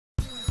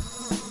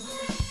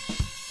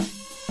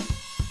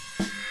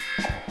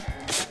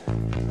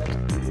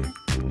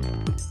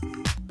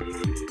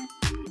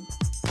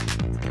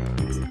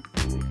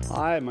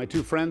Hi, my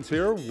two friends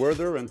here,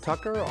 Werther and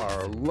Tucker,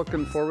 are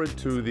looking forward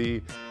to the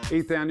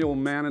 8th annual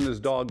Man and His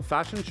Dog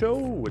Fashion Show,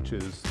 which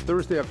is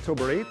Thursday,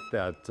 October 8th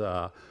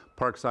at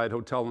Parkside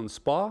Hotel and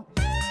Spa.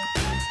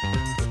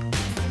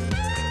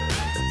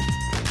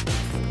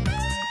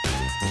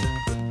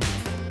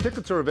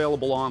 Tickets are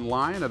available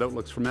online at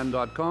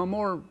outlooksformen.com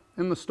or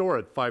in the store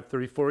at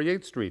 534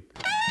 8th Street.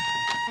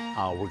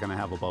 We're going to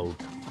have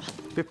about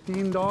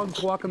 15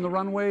 dogs walking the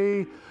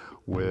runway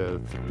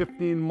with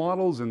 15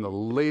 models in the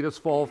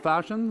latest fall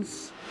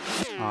fashions.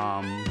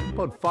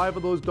 About 5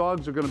 of those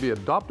dogs are going to be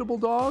adoptable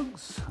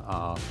dogs.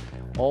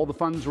 All the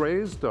funds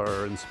raised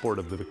are in support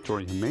of the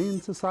Victorian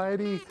Humane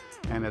Society,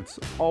 and it's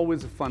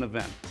always a fun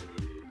event.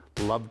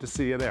 Love to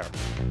see you there.